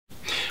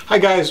Hi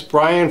guys,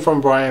 Brian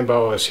from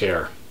Boas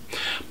here.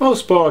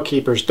 Most boa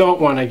keepers don't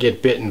want to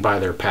get bitten by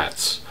their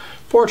pets.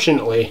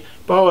 Fortunately,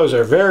 boas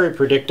are very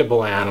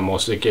predictable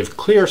animals that give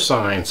clear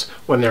signs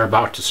when they're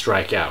about to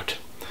strike out.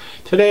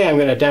 Today I'm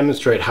going to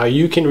demonstrate how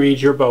you can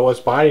read your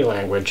boa's body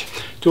language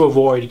to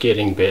avoid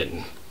getting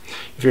bitten.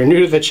 If you're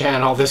new to the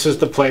channel, this is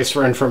the place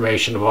for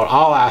information about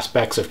all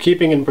aspects of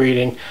keeping and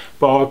breeding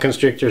boa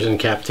constrictors in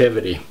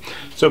captivity.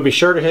 So be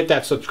sure to hit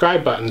that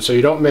subscribe button so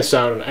you don't miss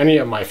out on any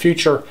of my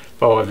future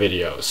boa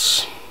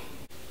videos.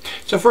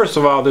 So first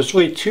of all, there's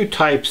really two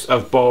types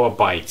of boa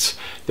bites.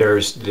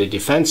 There's the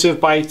defensive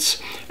bites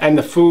and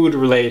the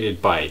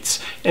food-related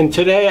bites. And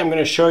today I'm going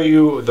to show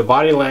you the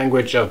body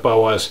language of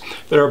boas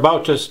that are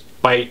about to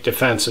bite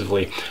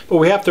defensively. But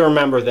we have to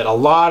remember that a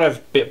lot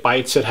of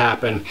bites that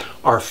happen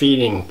are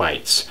feeding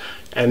bites.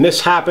 And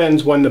this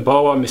happens when the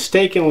boa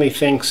mistakenly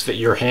thinks that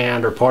your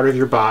hand or part of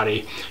your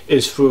body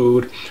is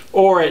food,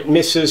 or it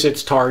misses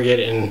its target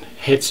and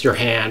hits your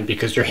hand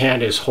because your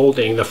hand is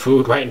holding the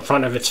food right in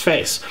front of its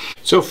face.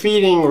 So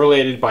feeding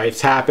related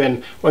bites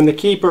happen when the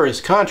keeper is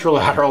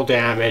contralateral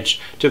damage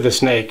to the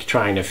snake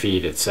trying to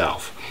feed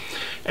itself.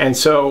 And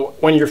so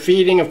when you're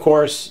feeding, of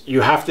course,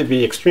 you have to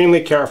be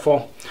extremely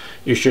careful.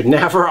 You should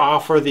never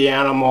offer the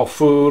animal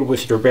food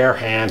with your bare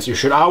hands. You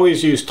should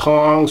always use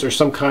tongs or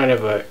some kind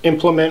of an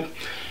implement.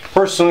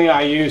 Personally,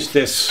 I use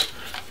this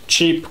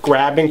cheap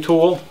grabbing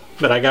tool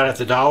that I got at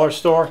the dollar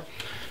store.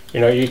 You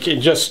know, you can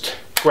just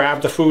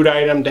grab the food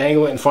item,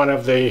 dangle it in front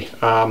of the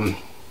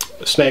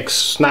snake's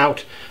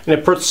snout, and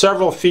it puts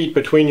several feet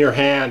between your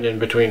hand and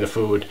between the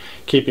food,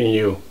 keeping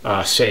you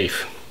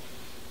safe.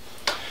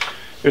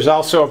 There's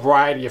also a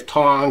variety of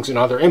tongs and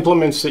other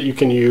implements that you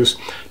can use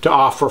to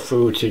offer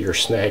food to your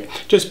snake.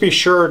 Just be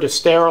sure to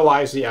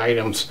sterilize the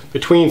items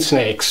between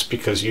snakes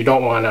because you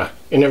don't want to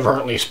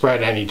inadvertently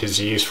spread any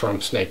disease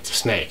from snake to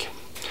snake.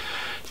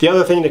 The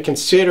other thing to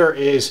consider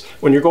is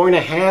when you're going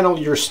to handle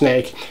your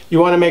snake, you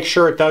want to make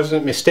sure it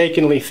doesn't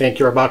mistakenly think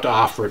you're about to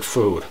offer it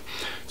food.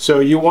 So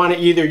you want to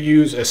either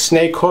use a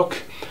snake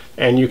hook,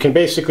 and you can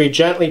basically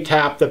gently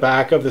tap the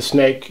back of the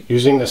snake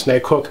using the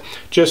snake hook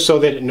just so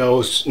that it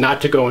knows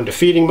not to go into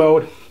feeding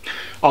mode.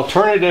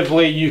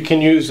 Alternatively, you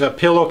can use a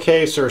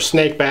pillowcase or a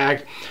snake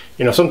bag.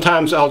 You know,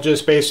 sometimes I'll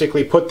just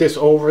basically put this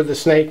over the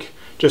snake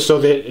just so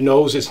that it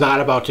knows it's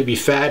not about to be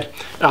fed.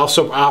 It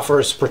also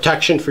offers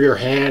protection for your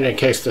hand in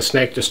case the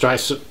snake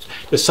decides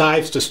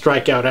to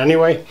strike out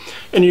anyway.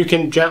 And you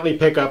can gently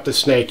pick up the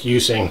snake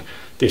using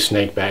the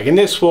snake bag. And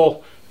this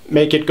will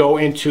make it go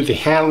into the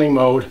handling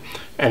mode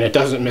and it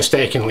doesn't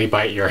mistakenly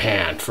bite your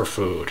hand for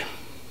food.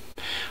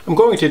 I'm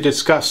going to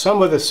discuss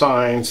some of the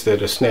signs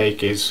that a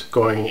snake is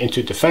going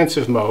into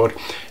defensive mode,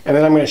 and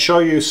then I'm going to show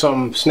you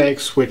some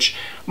snakes which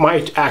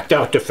might act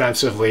out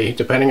defensively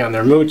depending on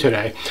their mood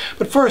today.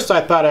 But first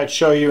I thought I'd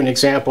show you an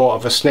example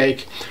of a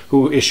snake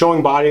who is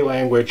showing body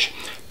language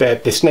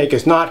that the snake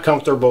is not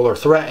comfortable or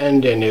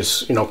threatened and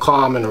is,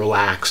 calm and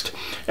relaxed.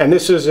 And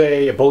this is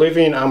a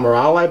Bolivian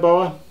Amarale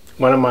boa,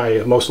 one of my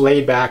most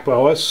laid-back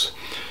boas.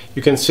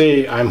 You can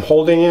see I'm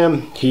holding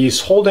him. He's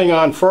holding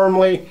on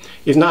firmly.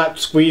 He's not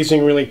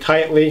squeezing really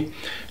tightly,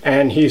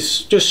 and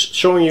he's just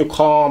showing you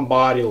calm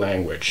body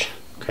language.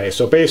 Okay,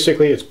 so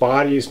basically his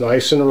body is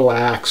nice and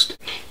relaxed.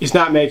 He's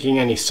not making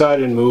any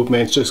sudden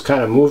movements, just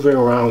kind of moving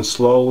around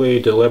slowly,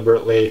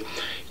 deliberately.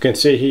 You can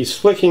see he's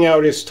flicking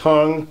out his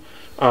tongue.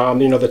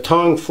 The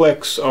tongue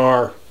flicks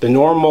are the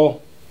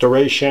normal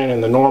duration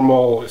and the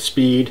normal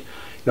speed.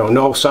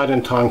 No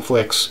sudden tongue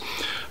flicks.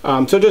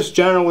 So just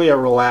generally a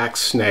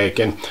relaxed snake.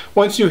 And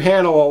once you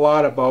handle a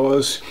lot of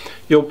boas,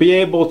 you'll be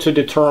able to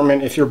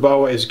determine if your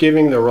boa is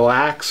giving the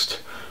relaxed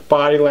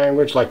body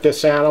language like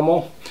this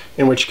animal,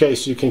 in which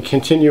case you can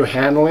continue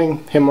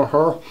handling him or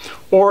her,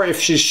 or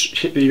if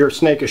your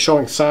snake is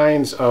showing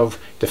signs of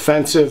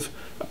defensive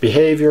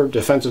behavior,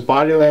 defensive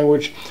body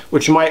language,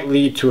 which might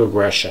lead to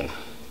aggression.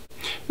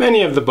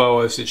 Many of the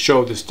boas that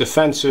show this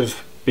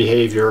defensive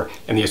behavior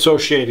and the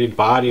associated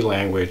body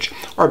language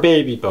are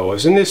baby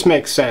boas, and this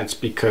makes sense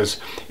because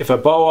if a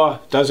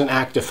boa doesn't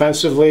act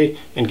defensively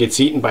and gets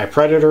eaten by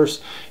predators,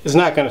 it's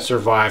not going to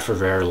survive for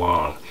very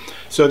long.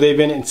 So they've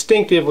been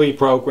instinctively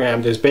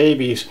programmed as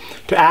babies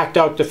to act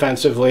out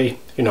defensively,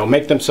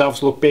 make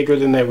themselves look bigger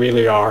than they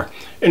really are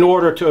in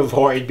order to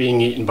avoid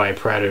being eaten by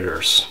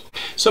predators.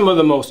 Some of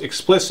the most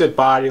explicit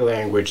body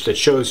language that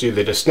shows you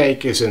that a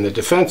snake is in the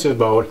defensive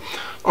mode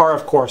are,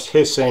 of course,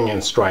 hissing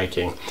and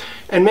striking.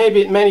 And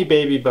many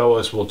baby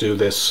boas will do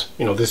this.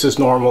 This is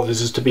normal,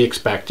 this is to be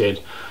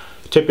expected.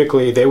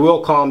 Typically, they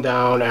will calm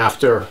down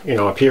after,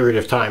 a period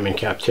of time in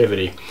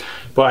captivity.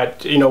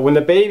 But, when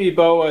the baby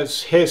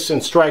boas hiss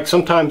and strike,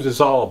 sometimes it's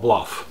all a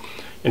bluff.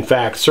 In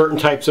fact, certain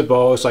types of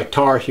boas, like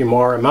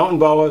tarahumara and mountain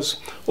boas,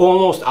 will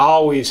almost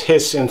always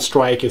hiss and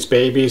strike as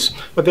babies,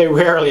 but they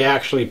rarely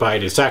actually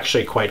bite. It's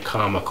actually quite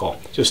comical,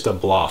 just a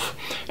bluff.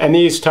 And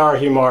these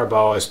tarahumara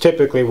boas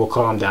typically will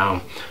calm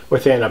down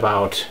within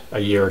about a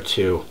year or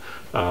two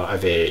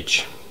of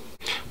age.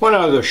 One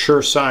other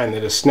sure sign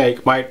that a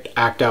snake might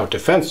act out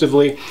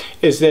defensively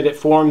is that it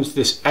forms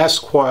this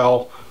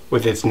S-coil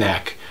with its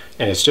neck.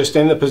 and it's just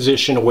in the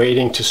position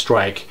waiting to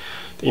strike,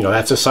 you know,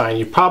 that's a sign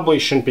you probably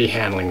shouldn't be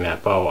handling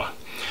that boa.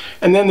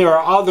 And then there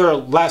are other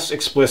less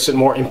explicit,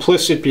 more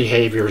implicit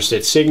behaviors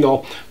that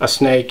signal a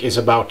snake is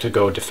about to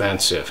go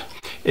defensive.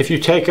 If you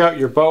take out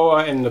your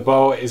boa and the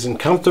boa isn't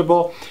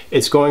comfortable,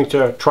 it's going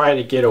to try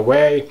to get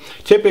away.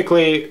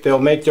 Typically, they'll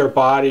make their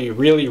body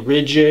really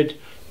rigid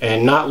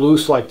and not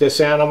loose like this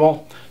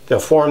animal. They'll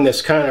form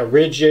this kind of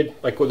rigid,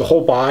 like the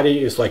whole body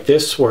is like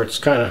this, where it's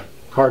kind of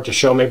hard to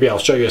show. Maybe I'll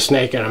show you a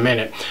snake in a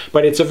minute.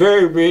 But it's a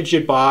very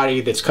rigid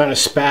body that's kind of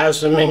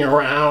spasming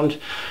around.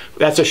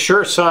 That's a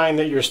sure sign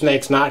that your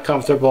snake's not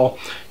comfortable.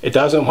 It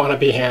doesn't want to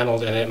be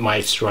handled, and it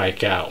might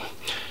strike out.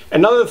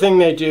 Another thing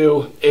they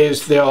do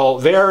is they'll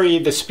vary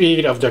the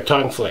speed of their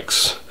tongue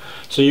flicks.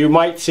 So you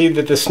might see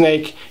that the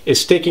snake is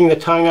sticking the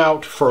tongue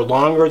out for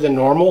longer than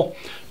normal,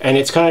 and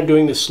it's kind of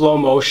doing the slow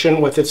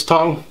motion with its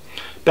tongue.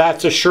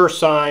 That's a sure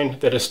sign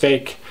that a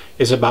snake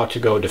is about to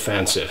go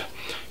defensive.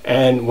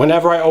 And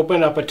whenever I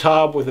open up a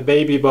tub with a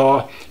baby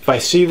boa, if I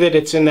see that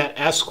it's in that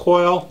S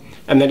coil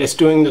and that it's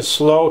doing the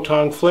slow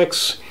tongue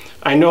flicks,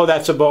 I know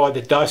that's a boa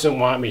that doesn't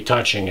want me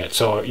touching it.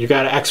 So you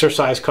got to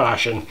exercise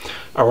caution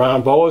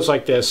around boas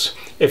like this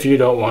if you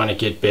don't want to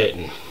get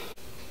bitten.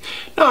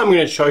 Now I'm going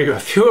to show you a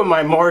few of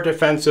my more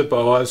defensive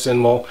boas,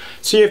 and we'll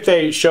see if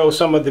they show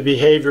some of the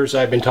behaviors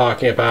I've been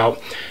talking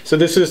about. So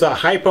this is a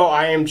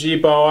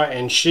hypo-IMG boa,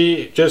 and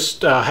she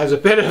just has a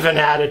bit of an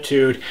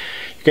attitude.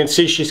 You can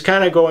see she's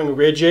kind of going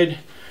rigid.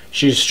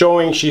 She's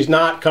showing she's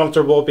not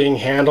comfortable being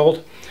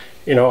handled.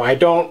 You know, I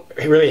don't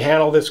really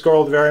handle this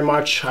girl very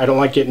much. I don't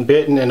like getting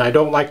bitten, and I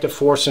don't like to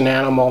force an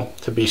animal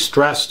to be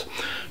stressed.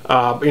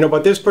 You know,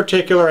 but this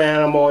particular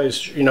animal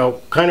is, you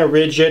know, kind of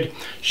rigid.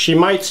 She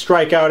might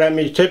strike out at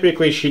me.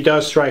 Typically, she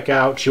does strike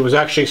out. She was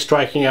actually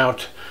striking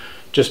out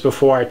just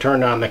before I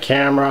turned on the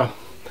camera.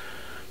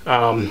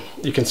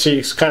 You can see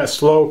it's kind of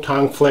slow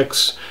tongue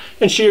flicks,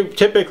 and she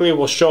typically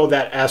will show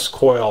that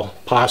S-coil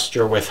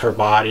posture with her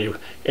body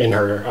in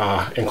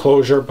her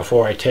enclosure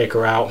before I take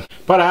her out.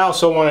 But I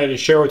also wanted to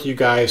share with you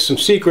guys some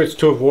secrets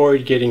to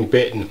avoid getting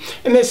bitten.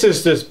 And this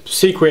is the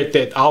secret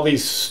that all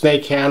these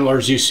snake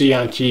handlers you see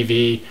on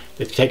TV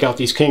that take out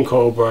these king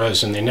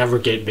cobras and they never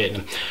get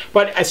bitten.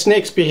 But a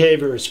snake's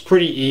behavior is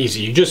pretty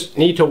easy. You just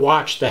need to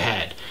watch the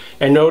head.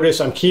 And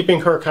notice I'm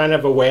keeping her kind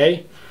of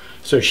away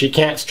so she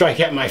can't strike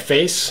at my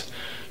face.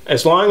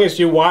 As long as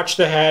you watch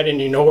the head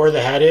and you know where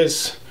the head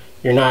is,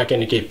 you're not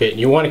going to get bitten.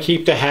 You want to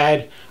keep the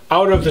head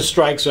out of the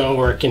strike zone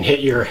where it can hit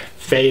your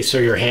face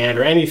or your hand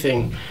or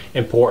anything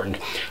important.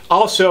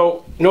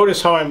 Also,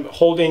 notice how I'm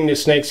holding the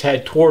snake's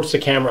head towards the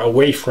camera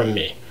away from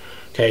me.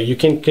 Okay, you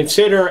can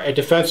consider a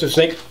defensive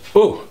snake,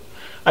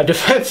 a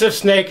defensive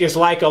snake is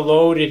like a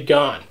loaded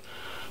gun.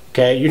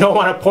 Okay, you don't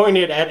want to point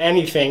it at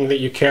anything that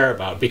you care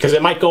about because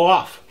it might go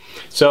off.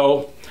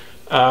 So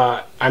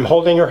I'm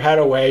holding her head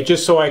away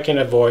just so I can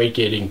avoid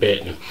getting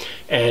bitten.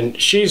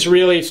 And she's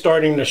really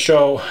starting to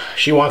show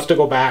she wants to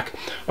go back.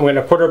 I'm going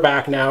to put her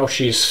back now.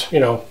 She's, you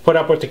know, put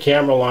up with the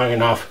camera long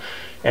enough,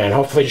 and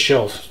hopefully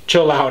she'll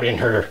chill out in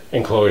her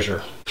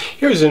enclosure.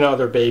 Here's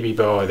another baby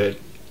boa that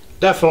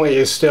definitely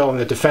is still in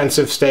the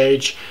defensive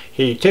stage.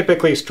 He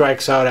typically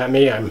strikes out at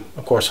me. I'm,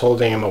 of course,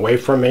 holding him away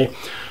from me.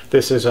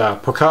 This is a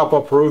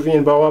Procalpo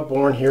Peruvian boa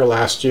born here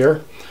last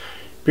year.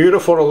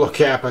 Beautiful to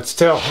look at, but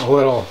still a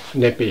little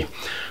nippy.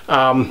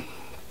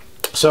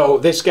 So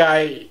this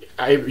guy,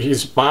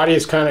 his body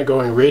is kind of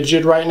going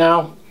rigid right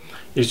now.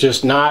 He's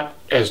just not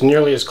as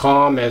nearly as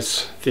calm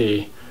as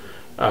the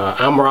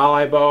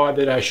Amarale boa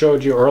that I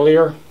showed you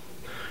earlier.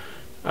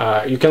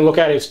 You can look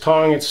at his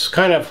tongue. It's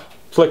kind of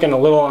flicking a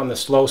little on the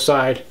slow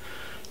side.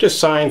 Just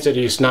signs that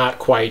he's not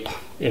quite,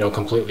 you know,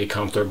 completely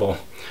comfortable.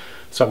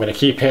 So I'm going to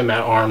keep him at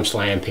arm's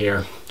length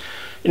here.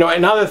 You know,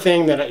 another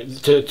thing that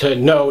to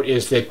note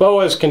is that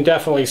boas can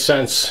definitely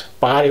sense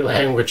body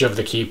language of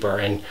the keeper,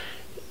 and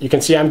you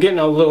can see I'm getting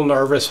a little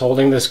nervous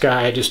holding this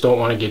guy. I just don't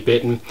want to get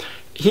bitten.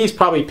 He's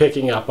probably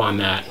picking up on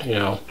that, you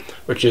know,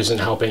 which isn't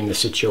helping the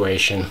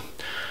situation.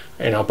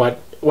 You know, but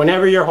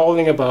whenever you're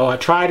holding a boa,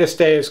 try to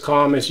stay as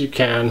calm as you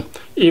can,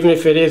 even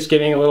if it is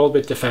getting a little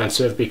bit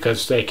defensive,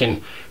 because they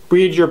can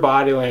read your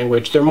body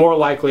language. They're more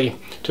likely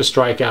to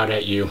strike out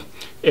at you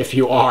if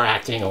you are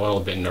acting a little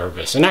bit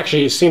nervous. And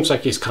actually, it seems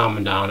like he's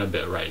calming down a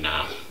bit right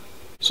now.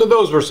 So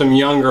those were some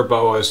younger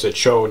boas that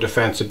show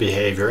defensive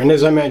behavior. And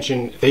as I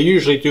mentioned, they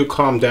usually do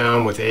calm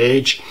down with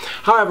age.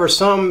 However,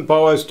 some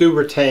boas do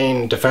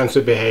retain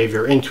defensive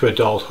behavior into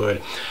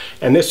adulthood.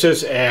 And this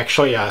is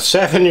actually a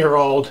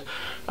 7-year-old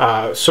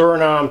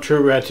Suriname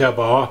true red-tailed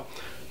boa.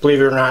 Believe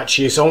it or not,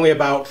 she's only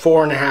about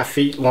 4.5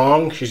 feet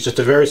long. She's just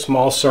a very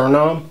small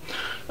Suriname.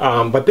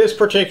 But this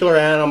particular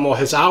animal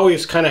has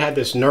always kind of had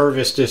this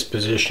nervous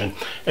disposition,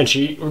 and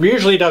she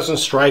usually doesn't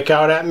strike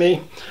out at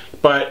me,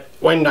 but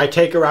when I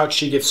take her out,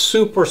 she gets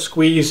super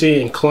squeezy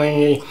and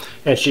clingy,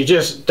 and she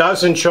just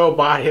doesn't show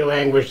body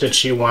language that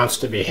she wants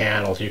to be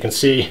handled. You can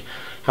see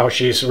how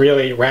she's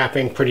really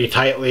wrapping pretty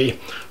tightly.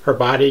 Her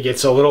body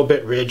gets a little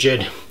bit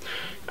rigid.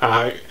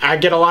 I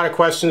get a lot of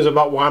questions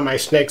about why my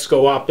snakes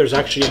go up. There's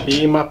actually a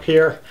beam up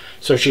here,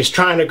 so she's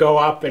trying to go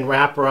up and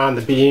wrap around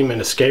the beam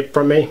and escape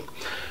from me.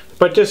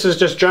 But this is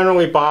just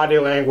generally body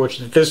language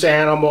that this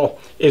animal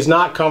is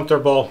not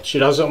comfortable. She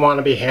doesn't want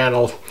to be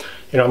handled.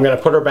 You know, I'm going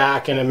to put her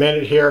back in a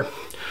minute here.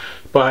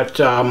 But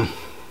all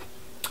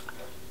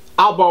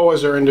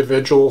boas are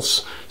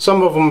individuals.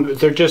 Some of them,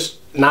 they're just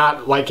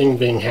not liking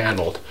being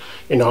handled.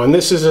 You know, and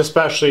this is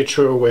especially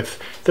true with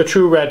the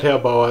true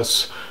red-tailed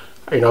boas.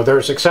 You know,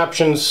 there's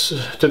exceptions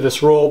to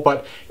this rule,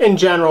 but in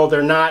general,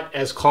 they're not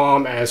as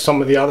calm as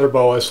some of the other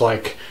boas,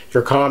 like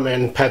your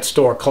common pet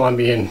store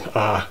Colombian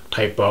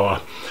type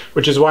boa,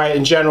 which is why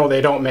in general they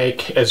don't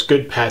make as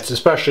good pets,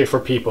 especially for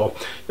people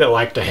that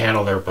like to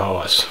handle their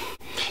boas.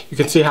 You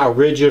can see how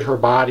rigid her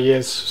body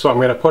is, so I'm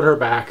going to put her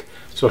back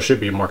so she'll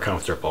be more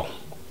comfortable.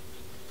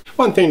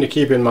 One thing to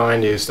keep in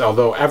mind is,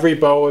 although every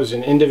boa is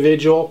an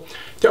individual,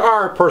 there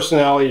are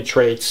personality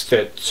traits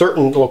that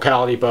certain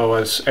locality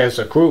boas as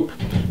a group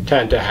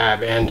tend to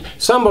have, and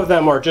some of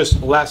them are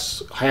just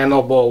less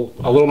handleable,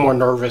 a little more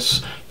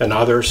nervous than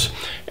others.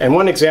 And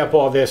one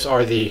example of this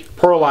are the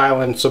Pearl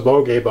Island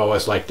Saboge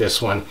boas like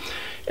this one.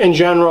 In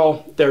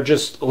general, they're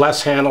just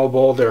less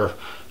handleable.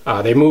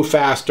 They move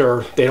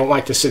faster. They don't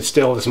like to sit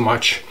still as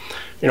much.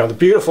 You know, they're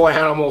beautiful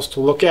animals to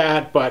look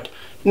at, but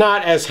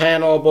not as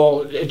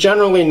handleable,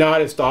 generally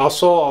not as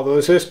docile, although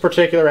this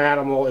particular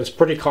animal is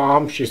pretty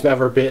calm. She's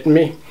never bitten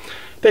me.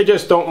 They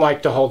just don't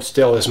like to hold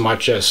still as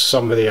much as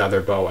some of the other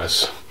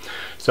boas.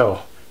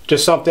 So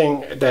just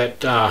something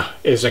that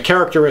is a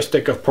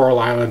characteristic of Pearl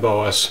Island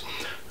boas,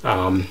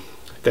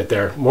 that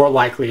they're more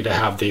likely to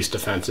have these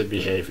defensive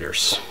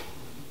behaviors.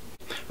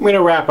 I'm going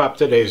to wrap up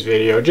today's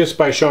video just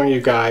by showing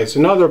you guys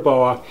another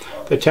boa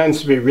that tends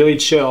to be really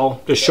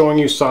chill, just showing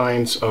you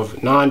signs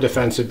of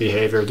non-defensive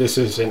behavior. This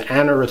is an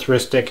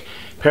anerythristic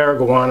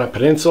Paraguana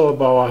peninsula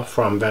boa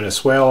from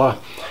Venezuela.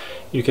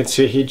 You can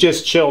see he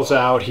just chills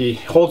out. He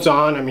holds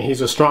on. I mean,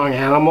 he's a strong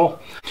animal,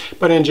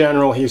 but in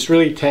general, he's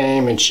really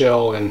tame and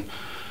chill, and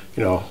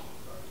you know,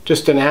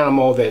 just an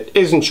animal that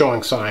isn't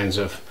showing signs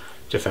of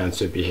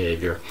defensive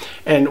behavior.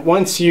 And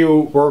once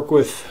you work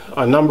with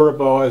a number of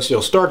boas,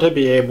 you'll start to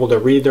be able to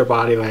read their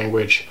body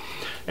language,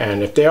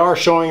 and if they are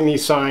showing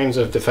these signs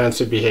of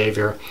defensive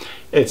behavior,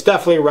 it's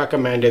definitely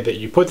recommended that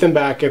you put them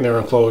back in their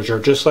enclosure.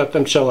 Just let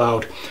them chill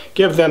out,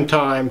 give them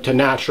time to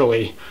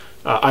naturally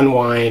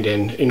unwind,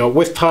 and you know,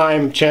 with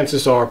time,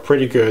 chances are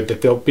pretty good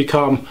that they'll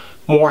become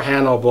more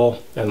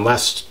handleable and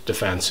less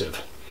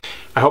defensive.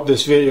 I hope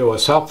this video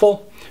was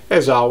helpful.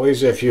 As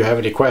always, if you have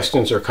any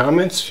questions or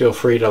comments, feel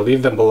free to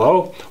leave them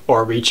below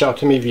or reach out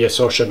to me via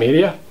social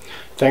media.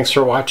 Thanks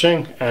for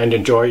watching, and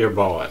enjoy your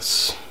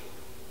boas.